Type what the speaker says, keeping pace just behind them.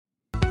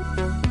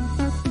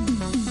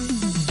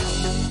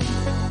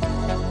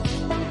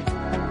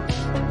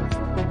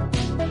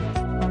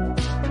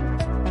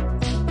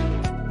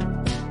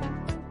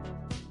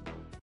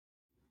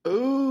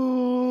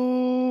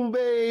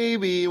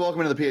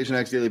Welcome into the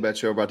PHNX Daily Bet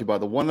Show, brought to you by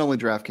the one and only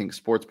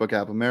DraftKings Sportsbook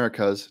app,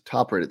 America's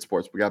top-rated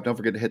sportsbook app. Don't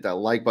forget to hit that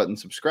like button,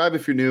 subscribe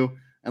if you're new,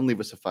 and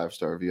leave us a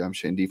 5-star review. I'm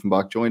Shane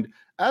Diefenbach, joined,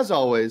 as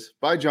always,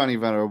 by Johnny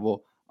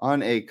Venerable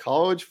on a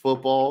college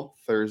football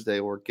Thursday.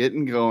 We're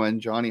getting going.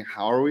 Johnny,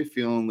 how are we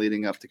feeling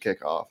leading up to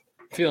kickoff?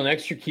 Feeling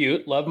extra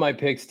cute. Love my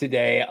picks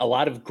today. A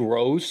lot of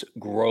gross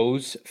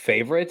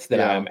favorites that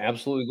I'm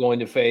absolutely going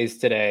to face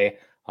today.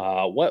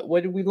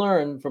 What did we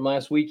learn from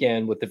last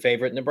weekend with the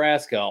favorite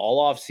Nebraska? All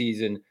off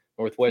season,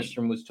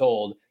 Northwestern was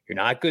told, you're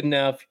not good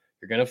enough,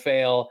 you're going to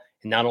fail.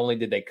 And not only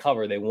did they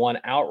cover, they won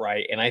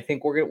outright. And I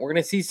think we're going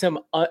to see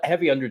some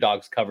heavy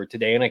underdogs cover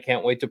today, and I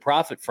can't wait to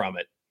profit from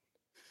it.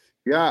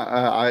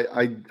 Yeah,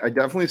 I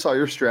definitely saw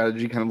your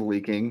strategy kind of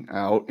leaking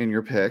out in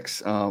your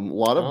picks. A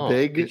lot of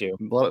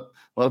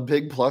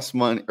big plus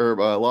money, or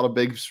a lot of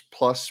big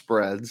plus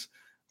spreads.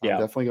 I'm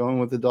definitely going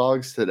with the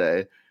dogs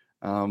today.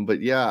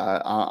 But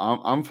yeah,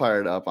 I'm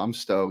fired up. I'm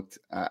stoked,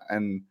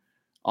 and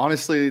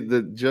honestly,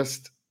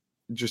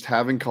 just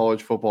having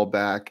college football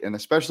back, and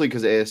especially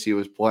because ASU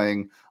is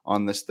playing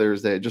on this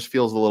Thursday, it just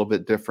feels a little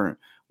bit different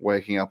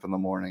waking up in the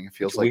morning. It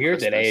feels it's like weird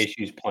Christmas.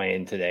 That ASU's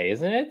playing today,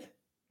 isn't it?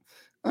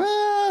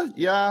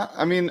 Yeah.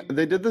 I mean,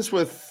 they did this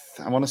with,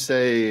 I want to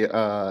say,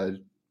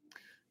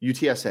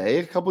 UTSA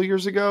a couple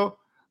years ago.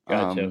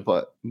 Gotcha.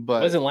 But it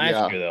wasn't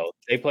last year though.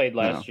 They played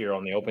last year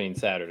on the opening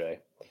Saturday.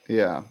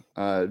 Yeah.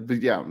 But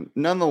yeah,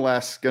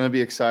 nonetheless, going to be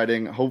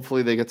exciting.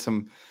 Hopefully they get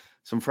some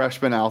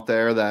freshmen out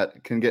there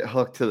that can get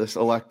hooked to this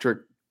electric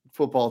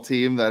football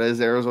team that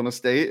is Arizona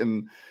State.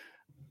 And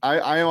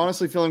I am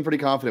honestly feeling pretty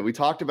confident. We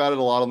talked about it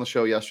a lot on the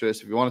show yesterday.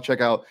 So if you want to check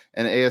out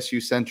an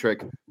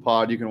ASU-centric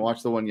pod, you can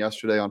watch the one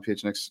yesterday on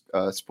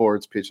PHNX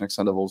Sports, PHNX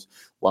Sun Devils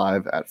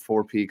live at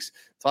Four Peaks.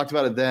 Talked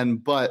about it then.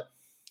 But,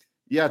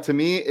 yeah, to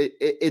me,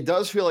 it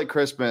does feel like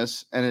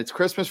Christmas. And it's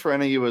Christmas for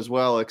NAU as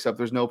well, except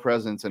there's no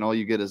presents and all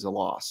you get is a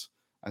loss.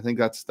 I think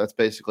that's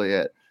basically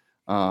it.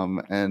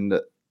 And,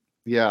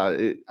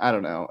 yeah, I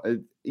don't know.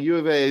 U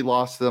of A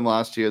lost to them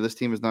last year. This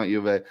team is not U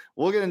of A.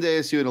 We'll get into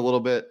ASU in a little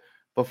bit.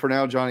 But for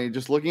now, Johnny,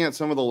 just looking at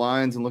some of the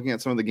lines and looking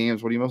at some of the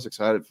games, what are you most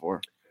excited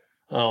for?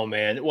 Oh,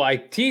 man. Well, I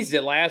teased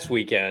it last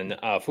weekend,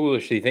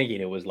 foolishly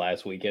thinking it was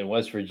last weekend,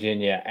 West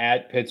Virginia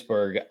at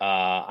Pittsburgh.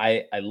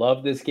 I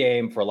love this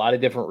game for a lot of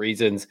different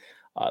reasons.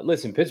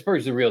 Listen,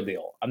 Pittsburgh's the real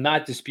deal. I'm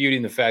not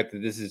disputing the fact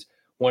that this is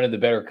one of the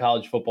better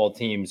college football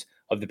teams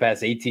of the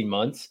past 18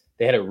 months.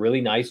 They had a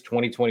really nice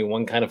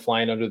 2021 kind of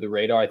flying under the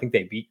radar. I think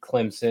they beat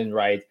Clemson,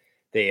 right?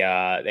 They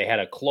had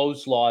a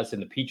close loss in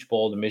the Peach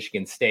Bowl to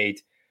Michigan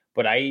State.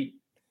 But I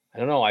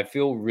don't know. I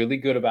feel really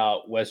good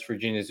about West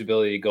Virginia's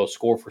ability to go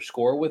score for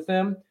score with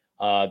them.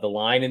 The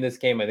line in this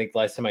game, I think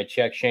last time I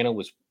checked, Shannon,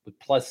 was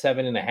plus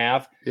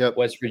 7.5. Yep.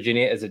 West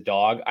Virginia as a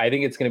dog. I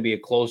think it's going to be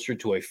closer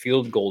to a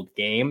field goal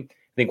game.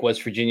 I think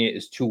West Virginia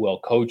is too well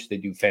coached. They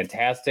do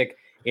fantastic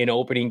in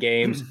opening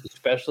games,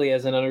 especially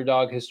as an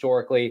underdog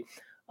historically.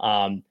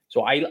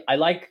 So I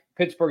like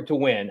Pittsburgh to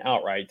win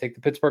outright. Take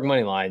the Pittsburgh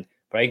money line,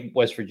 but I think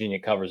West Virginia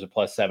covers a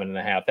plus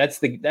 7.5. That's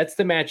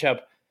the matchup.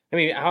 I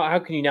mean, how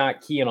can you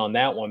not key in on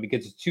that one?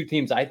 Because it's two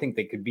teams I think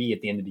they could be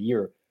at the end of the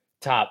year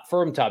top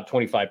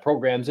 25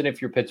 programs. And if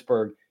you're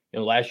Pittsburgh,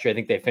 last year I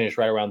think they finished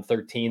right around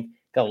 13th.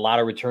 Got a lot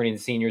of returning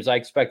seniors. I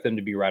expect them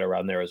to be right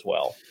around there as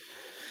well.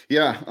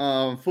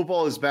 Yeah,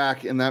 football is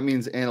back, and that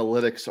means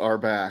analytics are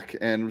back.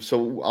 And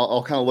so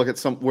I'll kind of look at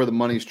where the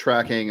money's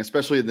tracking,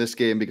 especially in this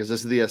game, because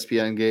this is the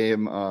ESPN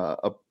game,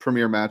 a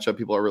premier matchup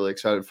people are really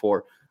excited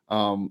for.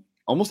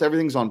 Almost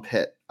everything's on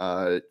Pitt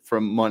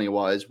from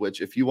money-wise,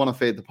 which if you want to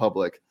fade the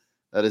public,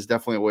 that is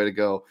definitely a way to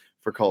go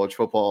for college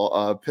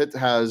football. Pitt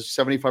has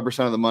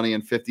 75% of the money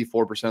and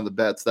 54% of the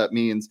bets. That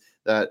means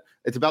that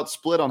it's about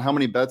split on how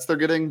many bets they're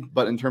getting,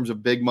 but in terms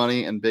of big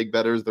money and big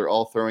bettors, they're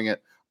all throwing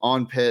it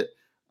on Pitt.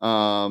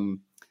 And,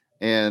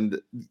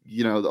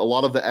 a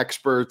lot of the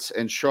experts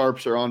and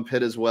sharps are on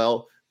Pitt as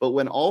well. But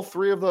when all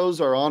three of those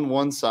are on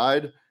one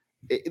side,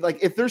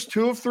 if there's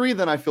 2 of 3,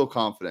 then I feel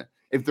confident.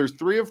 If there's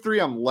 3 of 3,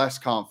 I'm less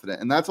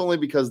confident. And that's only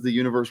because the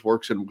universe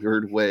works in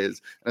weird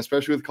ways. And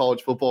especially with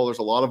college football, there's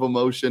a lot of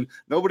emotion.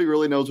 Nobody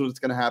really knows what's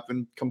going to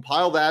happen.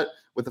 Compile that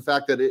with the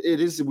fact that it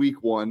is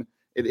week 1.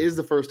 It is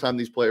the first time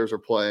these players are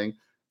playing.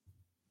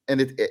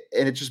 And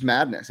it's just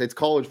madness. It's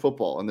college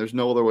football, and there's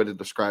no other way to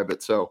describe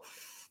it. So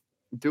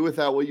do with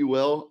that what you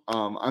will.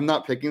 I'm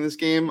not picking this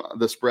game,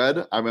 the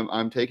spread.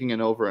 I'm taking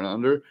an over and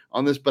under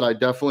on this, but I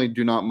definitely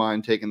do not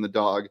mind taking the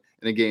dog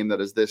in a game that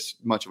is this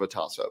much of a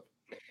toss-up.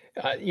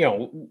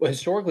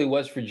 Historically,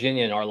 West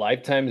Virginia in our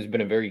lifetime has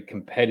been a very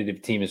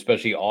competitive team,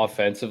 especially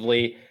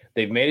offensively.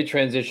 They've made a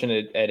transition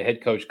at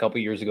head coach a couple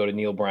of years ago to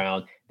Neil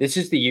Brown. This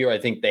is the year I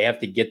think they have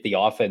to get the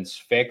offense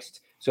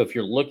fixed. So if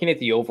you're looking at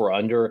the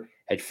over-under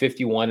at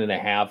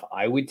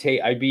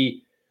 51.5, I'd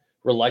be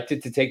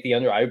reluctant to take the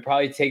under. I would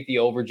probably take the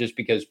over just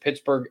because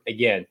Pittsburgh,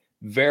 again,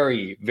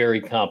 very, very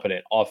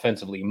competent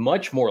offensively,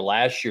 much more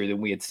last year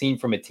than we had seen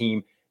from a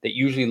team that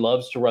usually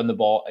loves to run the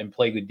ball and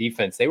play good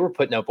defense. They were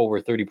putting up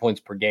over 30 points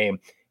per game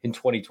in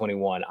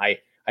 2021.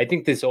 I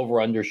think this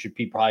over-under should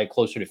be probably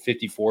closer to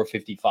 54,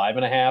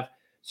 55.5.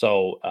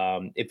 So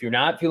if you're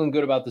not feeling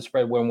good about the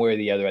spread one way or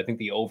the other, I think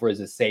the over is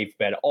a safe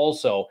bet.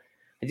 Also,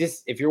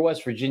 if you're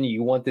West Virginia,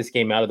 you want this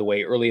game out of the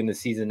way early in the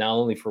season, not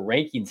only for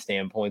ranking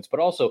standpoints, but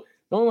also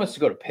no one wants to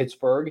go to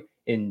Pittsburgh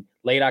in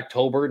late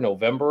October,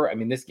 November. I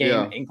mean, this game,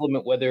 Yeah.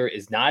 inclement weather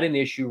is not an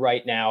issue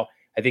right now.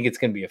 I think it's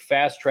going to be a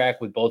fast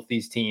track with both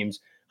these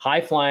teams.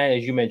 High flying,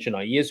 as you mentioned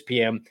on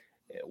ESPN,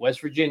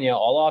 West Virginia,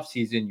 all off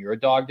season. You're a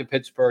dog to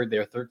Pittsburgh.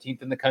 They're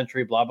 13th in the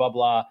country, blah, blah,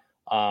 blah.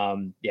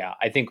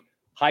 I think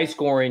high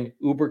scoring,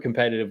 uber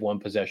competitive one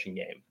possession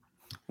game.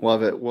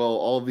 Love it. Well,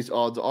 all of these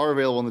odds are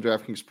available in the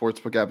DraftKings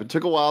Sportsbook app. It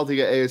took a while to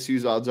get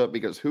ASU's odds up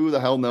because who the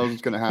hell knows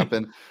what's going to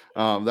happen.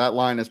 That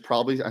line is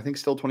probably, I think,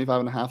 still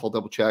 25.5. I'll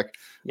double check.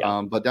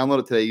 Yeah. But download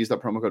it today. Use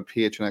that promo code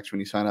PHNX when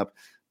you sign up.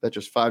 Bet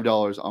just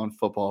 $5 on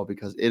football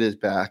because it is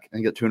back,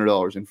 and get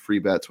 $200 in free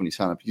bets when you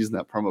sign up using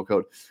that promo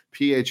code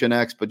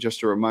PHNX. But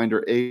just a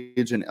reminder,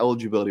 age and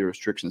eligibility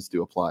restrictions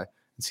do apply.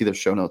 See the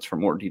show notes for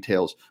more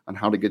details on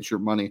how to get your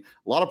money.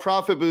 A lot of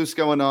profit boosts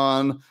going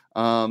on.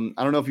 I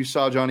don't know if you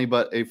saw, Johnny,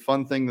 but a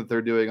fun thing that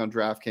they're doing on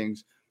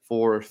DraftKings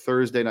for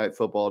Thursday Night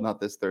Football, not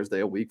this Thursday,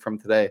 a week from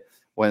today,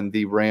 when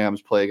the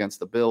Rams play against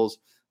the Bills.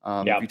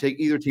 If you take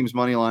either team's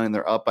money line and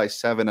they're up by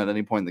 7 at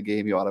any point in the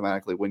game, you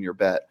automatically win your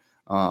bet.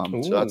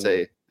 So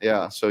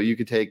that's so you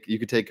could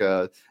take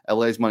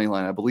LA's money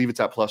line. I believe it's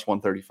at plus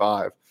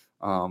 135.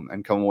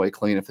 And come away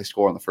clean if they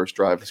score on the first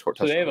drive. So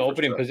they have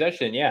opening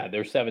possession. Yeah,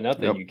 they're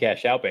 7-0. Yep. You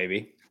cash out,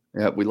 baby.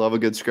 Yeah, we love a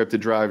good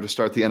scripted drive to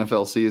start the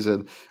NFL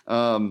season.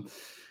 All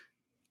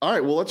right,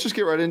 well, let's just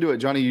get right into it,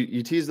 Johnny.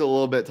 You teased it a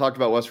little bit, talked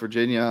about West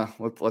Virginia.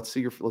 Let's see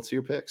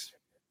your picks.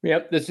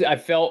 Yep, I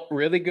felt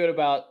really good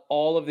about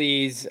all of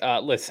these.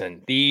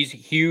 Listen, these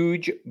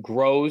huge,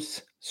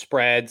 gross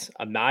spreads.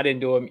 I'm not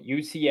into them.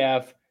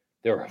 UCF,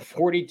 they're a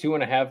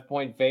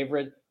 42.5-point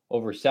favorite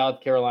over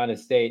South Carolina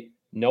State.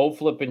 No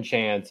flipping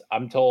chance.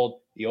 I'm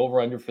told the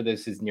over-under for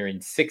this is nearing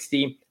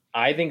 60.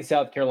 I think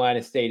South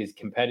Carolina State is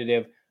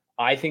competitive.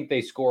 I think they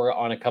score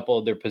on a couple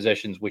of their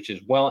possessions, which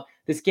is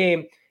this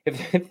game,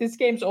 if this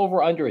game's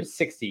over-under is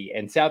 60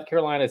 and South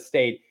Carolina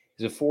State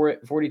is a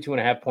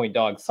 42.5-point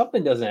dog,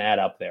 something doesn't add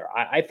up there.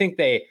 I think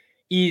they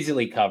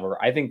easily cover.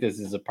 I think this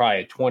is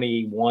probably a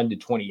 21 to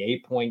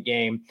 28-point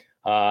game.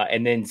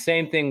 And then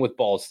same thing with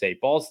Ball State.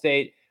 Ball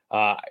State,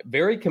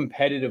 very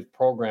competitive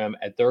program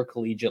at their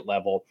collegiate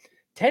level.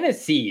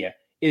 Tennessee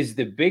is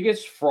the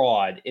biggest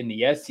fraud in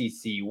the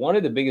SEC, one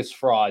of the biggest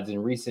frauds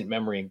in recent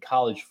memory in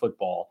college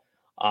football.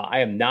 I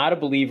am not a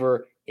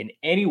believer in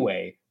any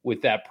way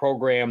with that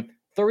program.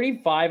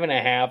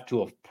 35.5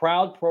 to a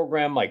proud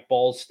program like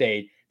Ball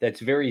State that's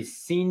very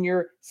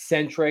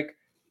senior-centric.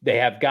 They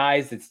have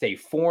guys that stay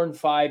 4 and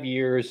 5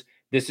 years.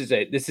 This is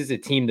a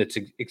team that's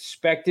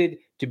expected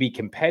to be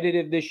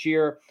competitive this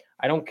year.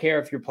 I don't care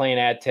if you're playing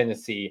at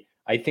Tennessee.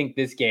 I think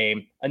this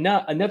game,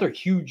 another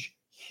huge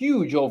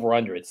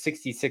over-under at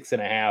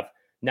 66.5,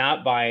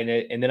 not buying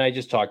it. And then I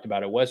just talked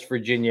about it. West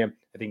Virginia,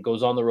 I think,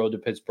 goes on the road to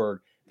Pittsburgh.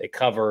 They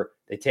cover.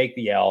 They take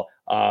the L.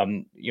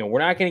 We're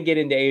not going to get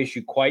into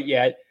ASU quite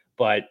yet,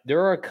 but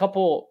there are a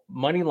couple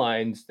money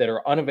lines that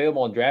are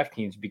unavailable on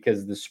DraftKings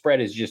because the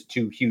spread is just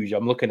too huge.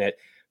 I'm looking at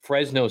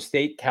Fresno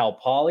State, Cal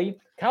Poly.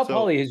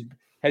 Poly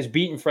has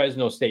beaten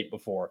Fresno State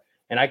before,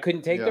 and I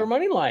couldn't take their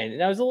money line,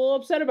 and I was a little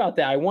upset about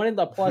that. I wanted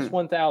the plus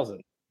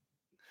 1,000.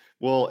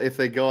 Well, if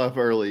they go up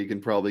early, you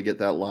can probably get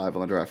that live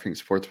on the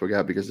DraftKings Sportsbook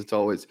app because it's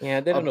always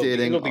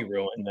updating. It'll be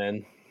ruined,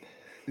 man.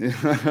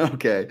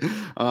 Okay.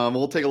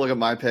 We'll take a look at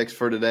my picks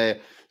for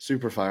today.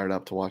 Super fired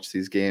up to watch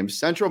these games.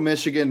 Central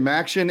Michigan,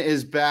 Maction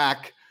is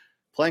back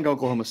playing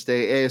Oklahoma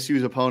State,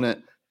 ASU's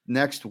opponent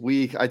next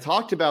week. I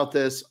talked about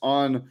this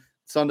on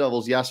Sun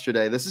Devils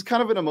yesterday. This is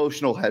kind of an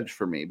emotional hedge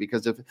for me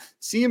because if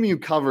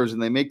CMU covers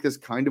and they make this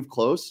kind of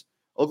close,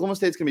 Oklahoma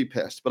State's going to be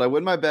pissed, but I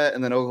win my bet,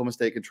 and then Oklahoma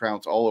State can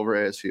trounce all over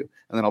ASU,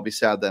 and then I'll be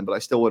sad then, but I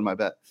still win my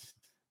bet.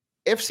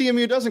 If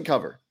CMU doesn't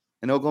cover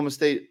and Oklahoma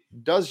State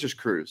does just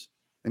cruise,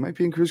 they might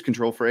be in cruise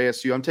control for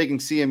ASU. I'm taking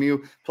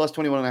CMU plus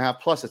 21.5,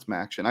 plus it's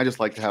Maction. I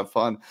just like to have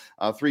fun.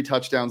 3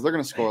 touchdowns. They're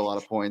going to score a lot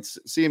of points.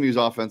 CMU's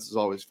offense is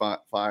always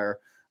fire.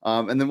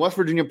 And then West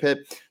Virginia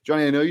Pitt.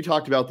 Johnny, I know you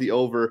talked about the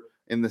over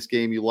in this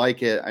game. You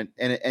like it,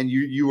 and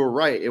you were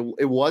right.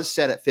 It was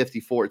set at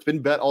 54. It's been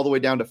bet all the way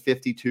down to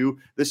 52.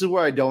 This is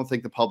where I don't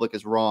think the public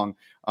is wrong.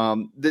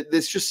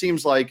 This just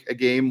seems like a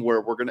game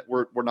where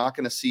we're not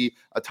gonna see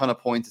a ton of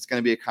points. It's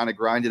gonna be a kind of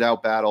grinded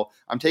out battle.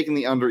 I'm taking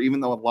the under, even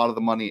though a lot of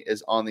the money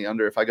is on the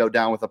under. If I go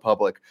down with the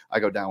public, I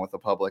go down with the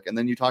public. And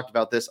then you talked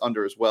about this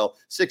under as well.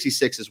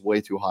 66 is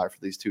way too high for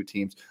these two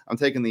teams. I'm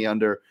taking the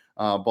under.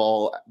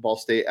 Ball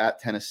State at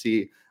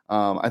Tennessee.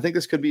 I think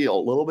this could be a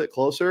little bit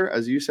closer,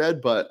 as you said,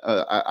 but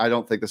I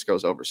don't think this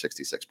goes over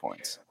 66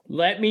 points.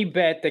 Let me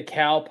bet the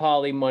Cal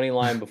Poly money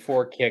line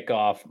before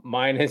kickoff.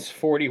 Minus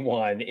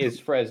 41 is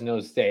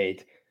Fresno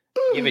State.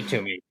 Give it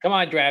to me. Come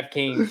on,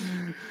 DraftKings.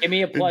 Give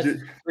me a plus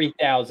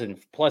 3,000,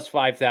 plus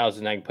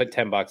 5,000. I can put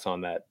 $10 on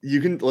that. You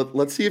can.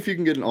 Let's see if you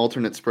can get an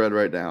alternate spread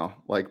right now.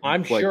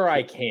 I'm sure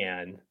I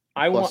can.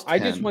 I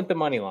just want the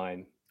money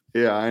line.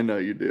 Yeah, I know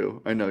you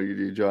do.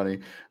 Johnny.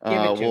 Give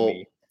it to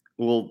me.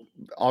 Well,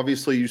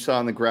 obviously, you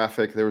saw in the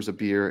graphic there was a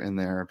beer in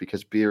there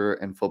because beer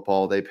and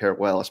football, they pair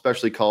well,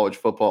 especially college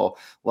football.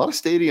 A lot of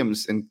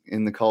stadiums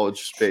in the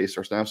college space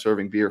are now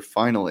serving beer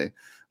finally.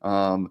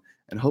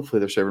 And hopefully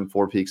they're serving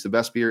Four Peaks, the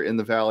best beer in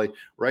the Valley.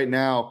 Right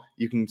now,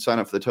 you can sign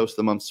up for the Toast of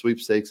the Month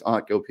sweepstakes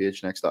on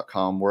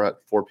gophnx.com. We're at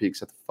Four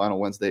Peaks at the final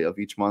Wednesday of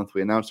each month.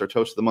 We announced our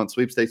Toast of the Month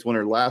sweepstakes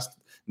winner last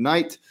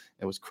night.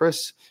 It was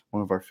Chris,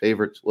 one of our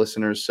favorite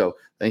listeners. So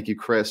thank you,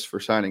 Chris, for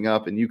signing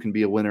up. And you can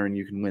be a winner and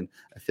you can win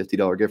a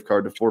 $50 gift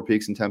card to Four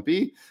Peaks in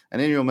Tempe,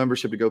 an annual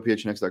membership to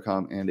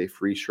gophnx.com, and a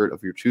free shirt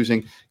of your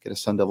choosing. Get a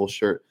Sun Devil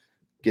shirt.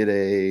 Get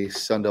a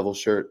Sun Devil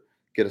shirt.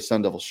 Get a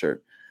Sun Devil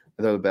shirt.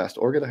 They're the best.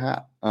 Or get a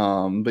hat.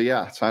 But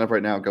yeah, sign up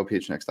right now at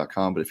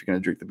gophnx.com. But if you're going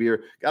to drink the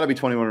beer, got to be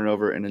 21 and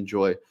over and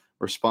enjoy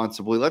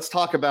responsibly. Let's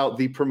talk about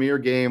the premier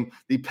game,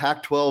 the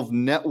Pac-12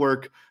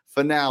 Network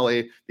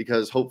finale,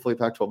 because hopefully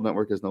Pac-12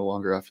 Network is no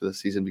longer after this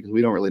season because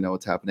we don't really know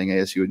what's happening.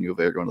 ASU and U of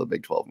A are going to the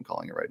Big 12. I'm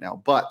calling it right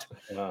now. But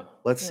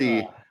let's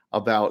see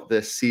about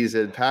this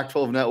season.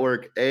 Pac-12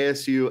 Network,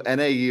 ASU,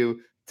 NAU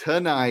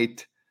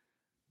tonight.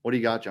 What do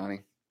you got,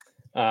 Johnny?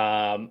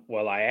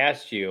 Well, I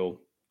asked you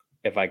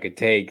if I could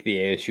take the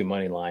ASU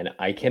money line.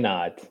 I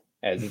cannot,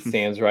 as it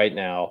stands right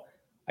now.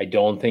 I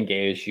don't think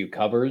ASU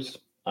covers,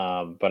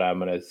 but I'm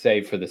going to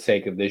say for the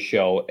sake of this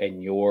show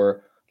and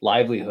your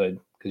livelihood,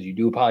 because you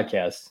do a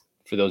podcast,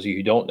 for those of you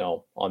who don't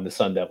know, on the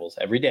Sun Devils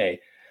every day,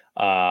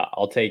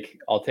 I'll take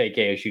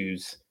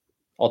ASU's.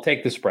 I'll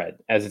take the spread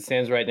as it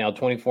stands right now,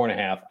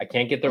 24.5. I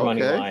can't get their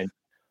money line.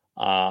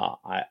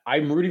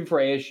 I'm rooting for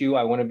ASU.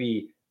 I want to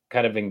be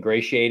kind of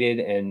ingratiated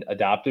and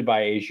adopted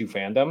by ASU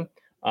fandom.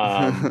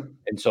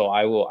 And so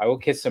I will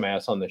kiss some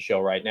ass on the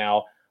show right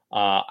now.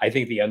 I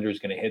think the under is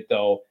going to hit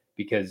though,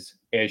 because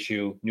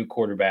ASU, new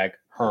quarterback,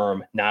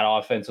 Herm, not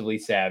offensively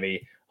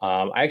savvy.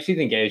 I actually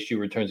think ASU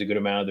returns a good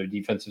amount of their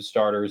defensive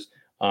starters,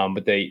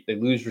 but they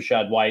lose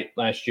Rachaad White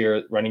last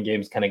year. Running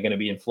game is kind of going to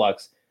be in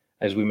flux,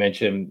 as we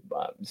mentioned.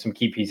 Some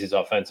key pieces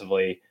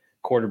offensively,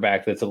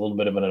 quarterback that's a little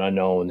bit of an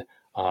unknown.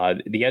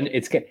 The end.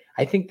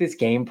 I think this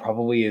game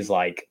probably is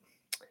like,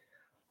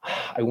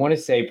 I want to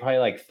say probably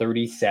like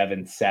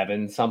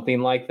 37-7,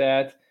 something like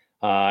that.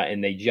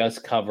 And they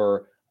just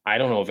cover. I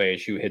don't know if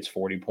ASU hits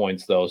 40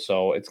 points, though.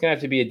 So it's going to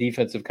have to be a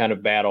defensive kind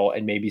of battle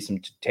and maybe some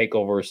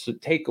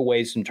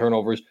takeaways, some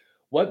turnovers.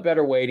 What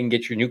better way to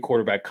get your new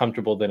quarterback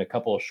comfortable than a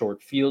couple of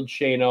short fields,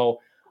 Shano?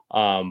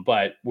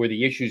 But where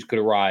the issues could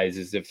arise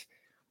is if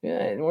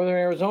Northern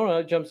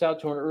Arizona jumps out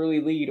to an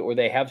early lead, or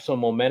they have some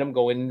momentum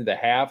going into the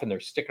half and they're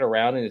sticking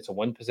around and it's a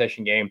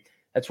one-possession game.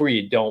 That's where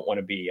you don't want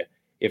to be.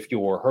 If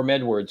you're Herm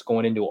Edwards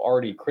going into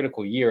already a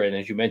critical year, and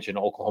as you mentioned,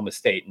 Oklahoma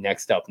State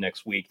next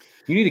week,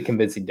 you need a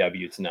convincing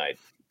W tonight.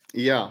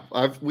 Yeah,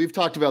 we've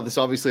talked about this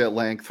obviously at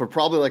length for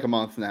probably like a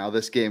month now,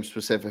 this game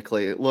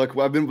specifically. Look,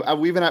 we've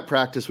been at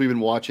practice, we've been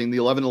watching. The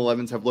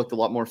 11-11s have looked a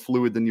lot more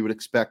fluid than you would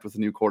expect with a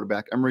new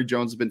quarterback. Emory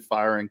Jones has been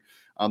firing.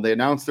 They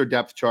announced their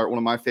depth chart. One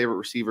of my favorite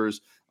receivers,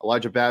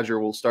 Elijah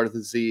Badger, will start at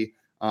the Z,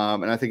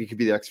 and I think he could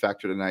be the X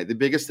factor tonight. The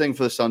biggest thing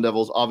for the Sun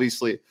Devils,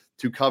 obviously,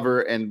 to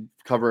cover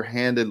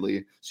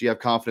handedly, so you have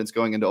confidence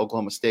going into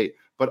Oklahoma State,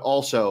 but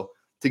also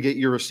to get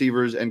your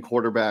receivers and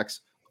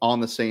quarterbacks on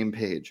the same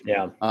page.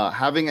 Yeah.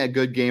 Having a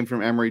good game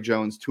from Emory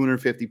Jones,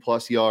 250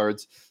 plus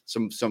yards,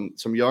 some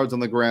yards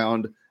on the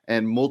ground,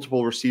 and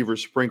multiple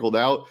receivers sprinkled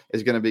out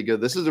is going to be good.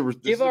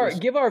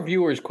 Give our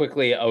viewers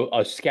quickly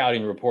a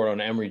scouting report on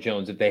Emory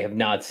Jones if they have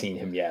not seen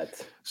him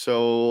yet.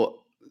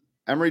 So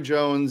Emory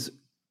Jones,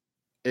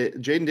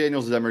 Jaden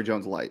Daniels is Emory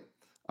Jones light.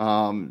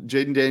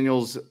 Jaden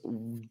Daniels,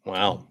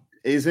 wow,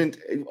 isn't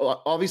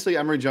obviously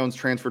Emory Jones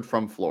transferred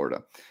from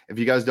Florida. If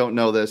you guys don't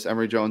know this,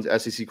 Emory Jones,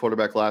 SEC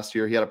quarterback last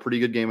year, he had a pretty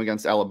good game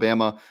against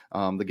Alabama.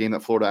 The game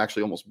that Florida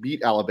actually almost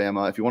beat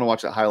Alabama. If you want to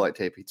watch that highlight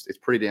tape, it's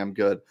pretty damn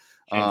good.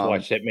 I've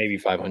watched it maybe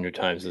 500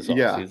 times this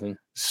offseason.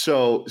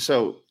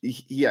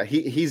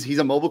 He's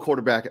a mobile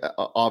quarterback,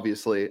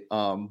 obviously,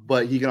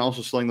 but he can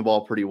also sling the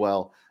ball pretty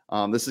well.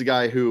 This is a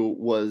guy who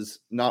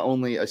was not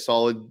only a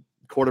solid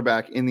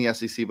quarterback in the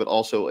SEC, but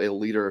also a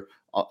leader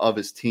of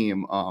his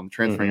team,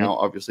 transferring out,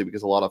 obviously,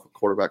 because a lot of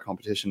quarterback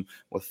competition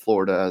with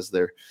Florida as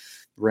they're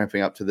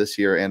ramping up to this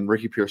year. And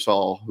Ricky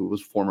Pearsall, who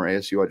was former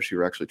ASU wide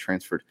receiver, actually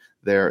transferred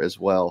there as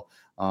well.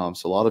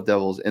 So a lot of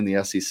Devils in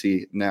the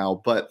SEC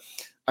now. But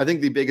I think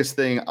the biggest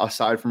thing,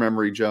 aside from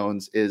Emory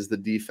Jones, is the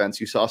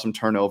defense. You saw some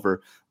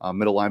turnover.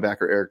 Middle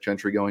linebacker Eric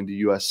Gentry going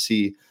to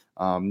USC.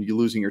 You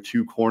losing your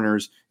two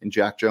corners in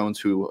Jack Jones,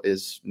 who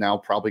is now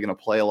probably going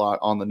to play a lot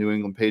on the New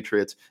England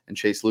Patriots, and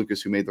Chase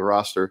Lucas, who made the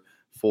roster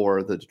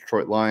for the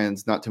Detroit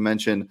Lions, not to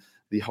mention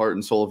the heart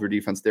and soul of your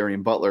defense,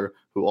 Darian Butler,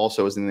 who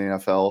also is in the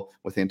NFL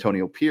with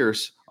Antonio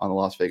Pierce on the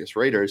Las Vegas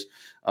Raiders.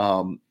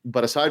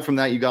 But aside from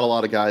that, you got a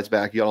lot of guys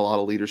back. You got a lot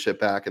of leadership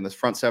back, and this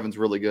front seven's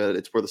really good.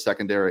 It's where the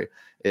secondary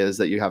is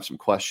that you have some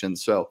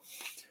questions. So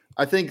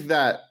I think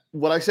that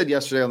what I said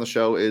yesterday on the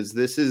show is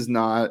this is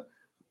not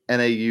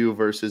NAU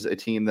versus a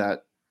team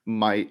that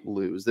might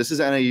lose. This is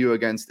NAU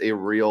against a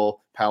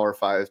real Power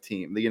 5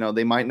 team. You know,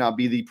 they might not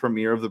be the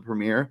premier of the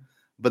premier,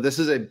 But this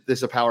is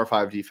a Power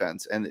 5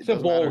 defense, and It's a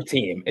bowl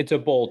team. It's a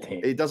bowl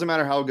team. It doesn't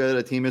matter how good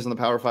a team is in the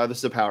Power 5. This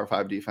is a Power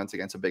 5 defense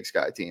against a Big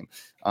Sky team.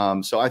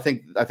 So I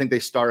think they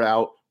start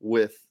out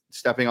with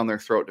stepping on their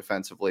throat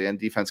defensively, and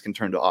defense can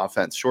turn to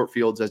offense. Short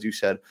fields, as you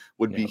said,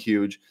 would be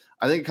huge.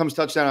 I think it comes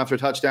touchdown after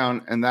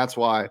touchdown, and that's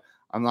why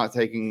I'm not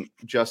taking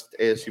just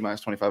ASU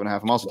minus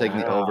 25.5. I'm also taking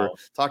the over.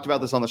 Talked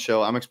about this on the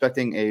show. I'm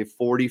expecting a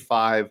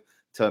 45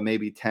 to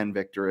maybe 10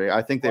 victory.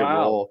 I think they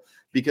roll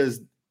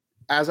because,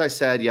 as I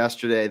said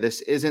yesterday,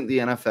 this isn't the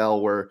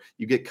NFL where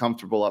you get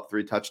comfortable up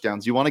 3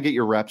 touchdowns. You want to get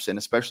your reps in,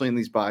 especially in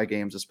these bye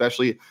games,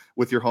 especially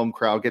with your home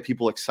crowd, get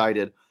people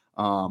excited.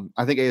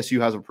 I think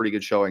ASU has a pretty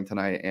good showing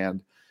tonight,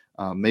 and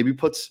maybe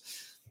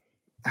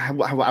I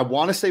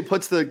want to say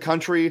puts the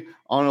country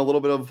on a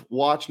little bit of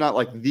watch, not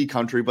like the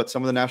country, but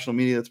some of the national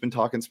media that's been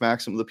talking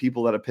smack, some of the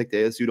people that have picked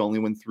ASU to only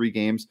win 3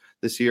 games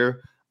this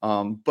year.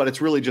 But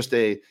it's really just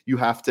you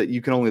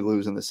can only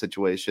lose in this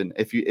situation.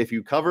 If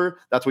you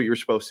cover, that's what you're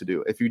supposed to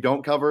do. If you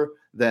don't cover,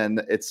 then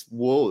it's,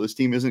 whoa, this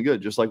team isn't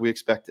good, just like we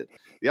expected.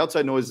 The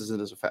outside noise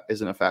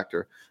isn't a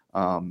factor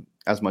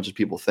as much as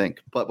people think.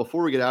 But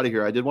before we get out of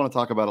here, I did want to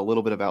talk about a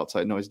little bit of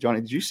outside noise.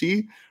 Johnny, did you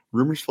see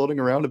rumors floating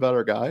around about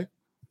our guy?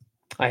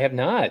 I have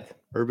not.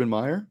 Urban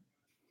Meyer?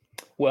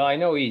 Well, I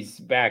know he's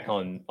back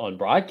on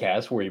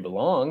broadcast where he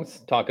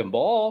belongs, talking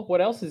ball. What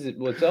else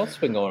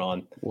been going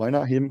on? Why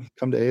not him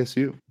come to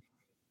ASU?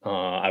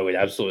 I would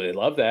absolutely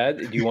love that.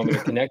 Do you want me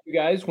to connect you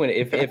guys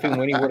if and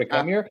when he were to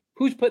come here?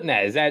 Who's putting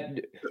that? Is that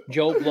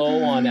Joe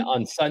Blow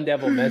on Sun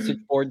Devil Message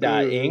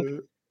Board.inc?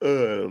 I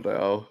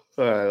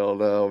don't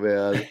know,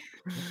 man.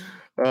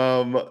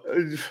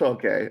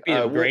 Okay. Be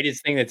the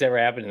greatest thing that's ever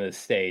happened in the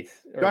state.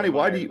 Johnny,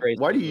 why do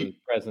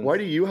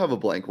you have a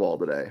blank wall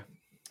today?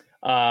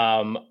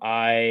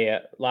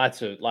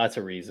 Lots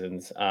of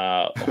reasons.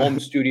 Home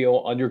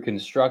studio under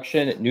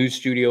construction, new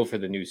studio for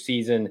the new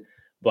season,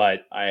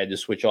 but I had to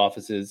switch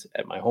offices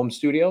at my home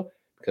studio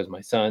because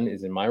my son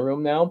is in my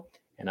room now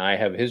and I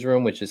have his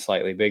room, which is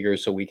slightly bigger,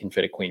 so we can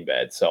fit a queen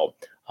bed. So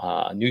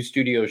new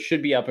studio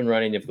should be up and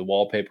running if the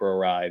wallpaper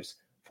arrives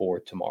for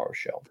tomorrow's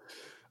show.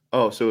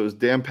 Oh, so it was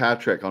Dan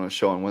Patrick on a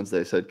show on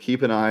Wednesday said,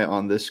 keep an eye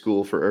on this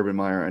school for Urban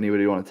Meyer.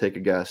 Anybody want to take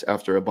a guess?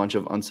 After a bunch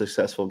of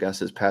unsuccessful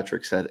guesses,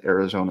 Patrick said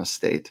Arizona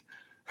State.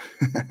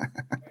 I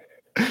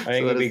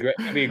think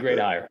it'd be a great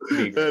hire.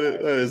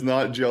 That is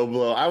not Joe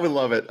Blow. I would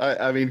love it.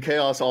 I mean,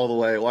 chaos all the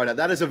way. Why not?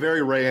 That is a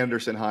very Ray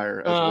Anderson hire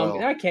as well.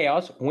 Not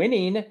chaos,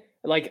 winning.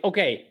 Like,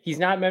 okay, he's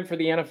not meant for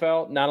the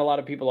NFL. Not a lot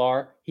of people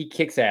are. He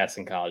kicks ass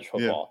in college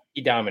football. Yeah.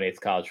 He dominates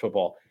college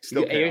football.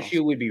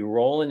 ASU would be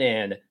rolling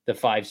in the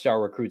 5-star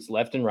recruits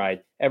left and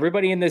right.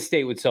 Everybody in this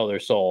state would sell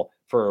their soul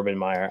for Urban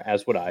Meyer,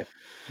 as would I.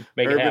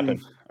 Make it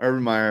happen.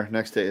 Urban Meyer,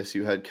 next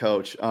ASU head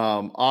coach.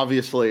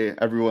 Obviously,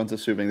 everyone's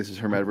assuming this is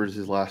Herm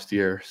Edwards' last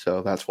year,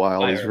 so that's why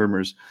all these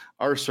rumors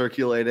are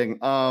circulating.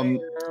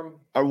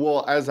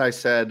 Well, as I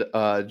said,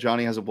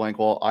 Johnny has a blank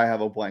wall. I have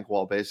a blank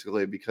wall,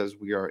 basically, because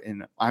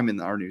I'm in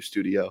our new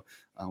studio.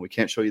 We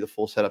can't show you the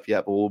full setup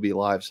yet, but we'll be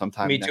live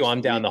sometime. Me too.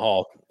 I'm down the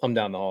hall. I'm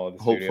down the hall of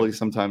the hopefully studio.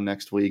 Sometime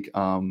next week.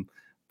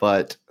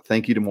 But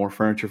thank you to More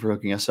Furniture for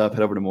hooking us up.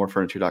 Head over to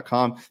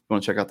morefurniture.com. If you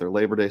want to check out their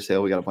Labor Day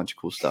sale, we got a bunch of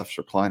cool stuff,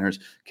 recliners,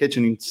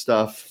 kitchen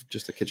stuff,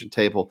 just a kitchen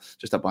table,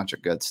 just a bunch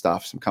of good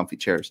stuff, some comfy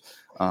chairs.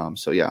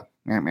 So yeah,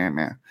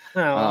 anyway,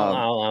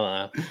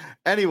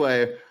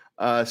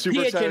 super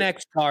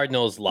PHNX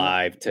Cardinals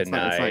live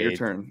tonight. It's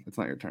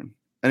not your turn.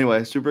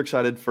 Anyway, super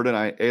excited for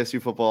tonight.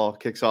 ASU football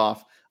kicks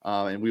off.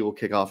 And we will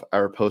kick off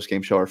our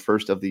post-game show, our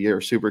first of the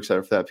year. Super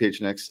excited for that.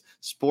 PHNX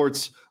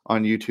Sports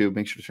on YouTube.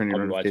 Make sure to turn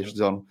your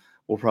notifications on.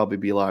 We'll probably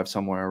be live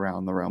somewhere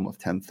around the realm of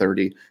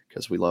 10:30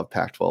 because we love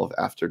Pac-12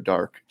 after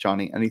dark.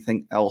 Johnny,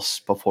 anything else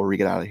before we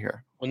get out of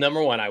here? Well,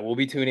 number one, I will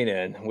be tuning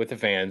in with the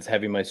fans,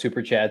 having my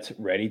super chats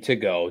ready to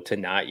go to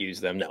not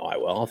use them. No, I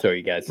will. I'll throw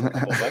you guys some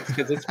 $12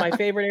 because it's my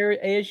favorite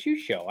ASU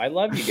show. I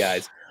love you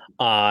guys.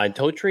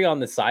 Totri on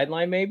the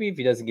sideline, maybe, if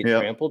he doesn't get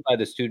trampled by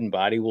the student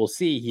body. We'll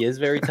see. He is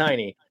very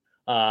tiny.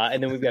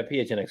 And then we've got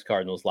PHNX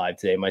Cardinals live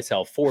today.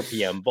 Myself, 4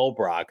 p.m., Bo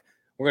Brock.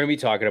 We're going to be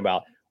talking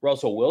about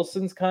Russell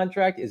Wilson's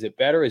contract. Is it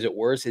better? Is it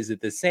worse? Is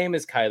it the same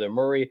as Kyler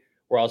Murray?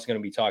 We're also going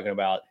to be talking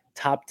about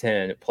top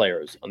 10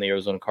 players on the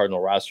Arizona Cardinal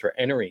roster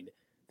entering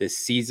this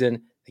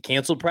season. They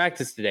canceled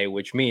practice today,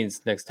 which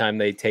means next time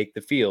they take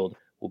the field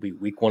will be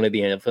week 1 of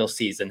the NFL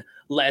season.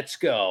 Let's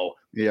go.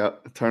 Yeah,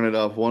 turn it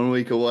up. 1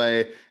 week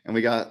away, and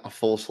we got a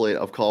full slate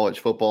of college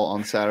football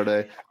on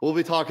Saturday. We'll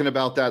be talking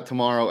about that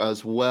tomorrow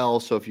as well.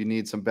 So if you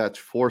need some bets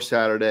for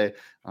Saturday,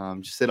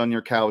 just sit on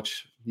your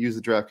couch, use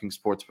the DraftKings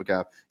Sportsbook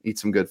app, eat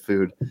some good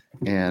food,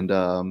 and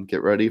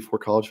get ready for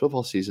college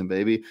football season,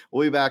 baby.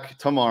 We'll be back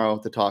tomorrow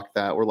to talk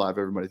that. We're live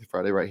every Monday through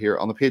Friday right here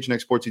on the PHNX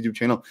Sports YouTube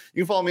channel.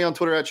 You can follow me on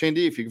Twitter at Shane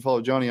D. If you can follow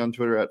Johnny on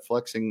Twitter at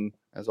Flexing,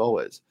 as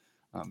always.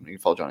 You can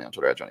follow Johnny on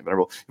Twitter at Johnny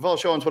Venerable. You can follow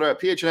the show on Twitter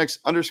at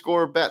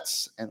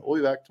PHNX_bets. And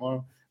we'll be back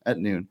tomorrow at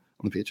noon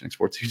on the PHNX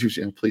Sports YouTube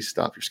channel. Please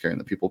stop. You're scaring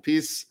the people.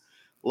 Peace,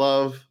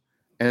 love,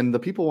 and the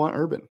people want Urban.